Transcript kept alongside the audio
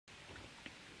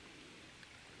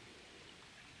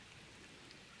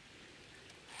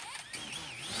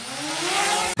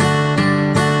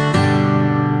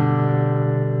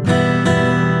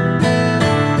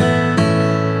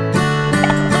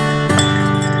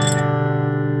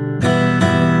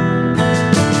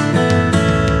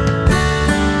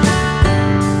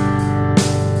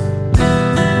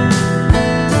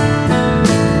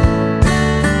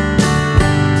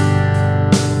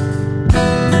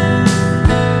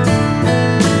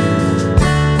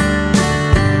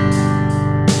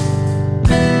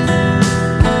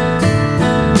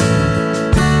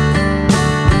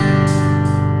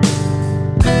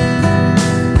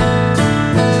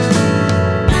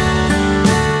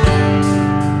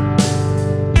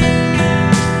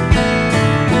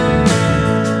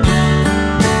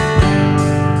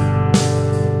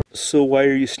So why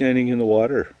are you standing in the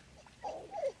water?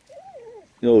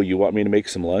 Oh, you want me to make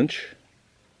some lunch?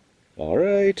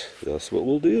 Alright, that's what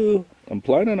we'll do. I'm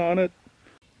planning on it.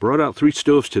 Brought out 3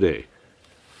 stoves today.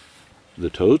 The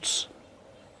Totes,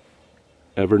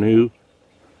 Evernew,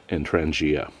 and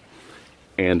Trangia.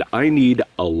 And I need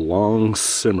a long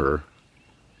simmer,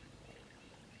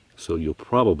 so you'll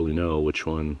probably know which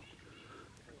one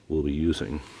we'll be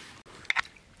using.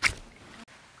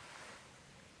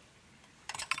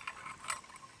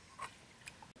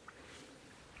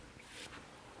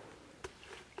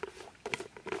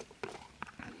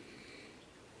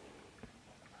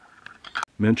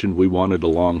 Mentioned we wanted a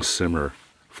long simmer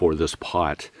for this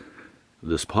pot.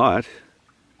 This pot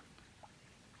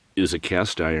is a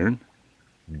cast iron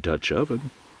Dutch oven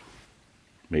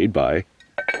made by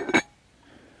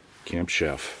Camp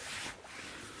Chef.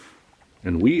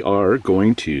 And we are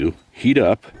going to heat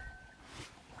up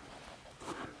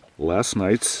last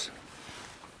night's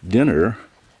dinner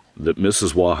that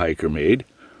Mrs. Wawhiker made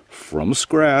from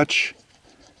scratch,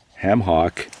 ham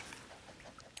hock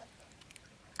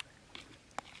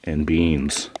and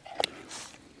beans.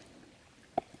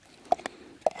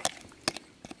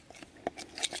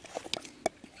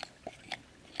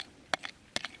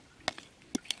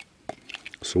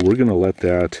 So we're going to let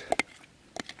that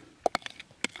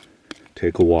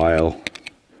take a while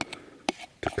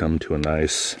to come to a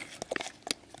nice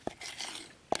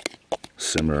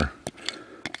simmer,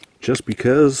 just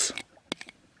because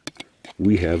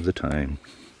we have the time.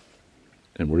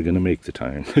 And we're going to make the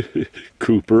time.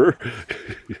 Cooper.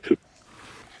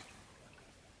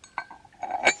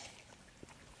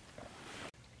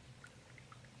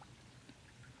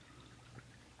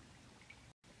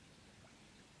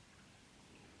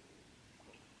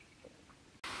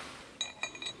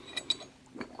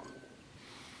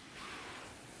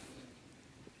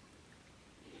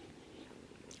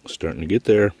 Starting to get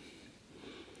there.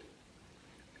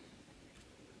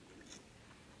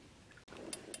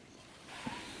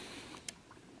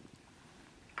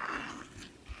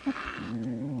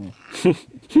 All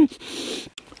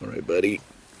right, buddy.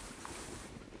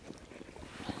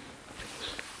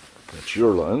 That's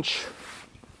your lunch.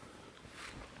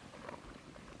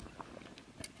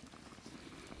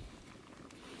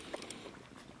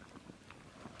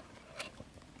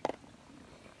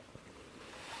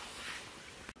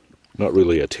 Not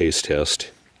really a taste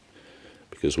test,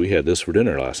 because we had this for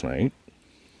dinner last night.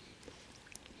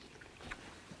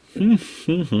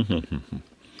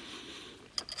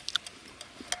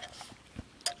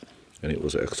 And it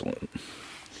was excellent.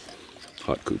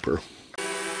 Hot Cooper.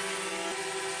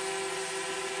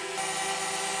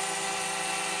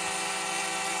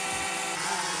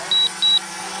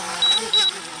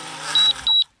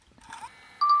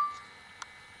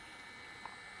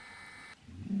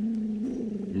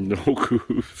 No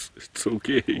goose. It's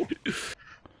okay.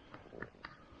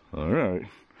 Alright.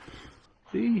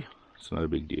 See? It's not a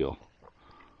big deal.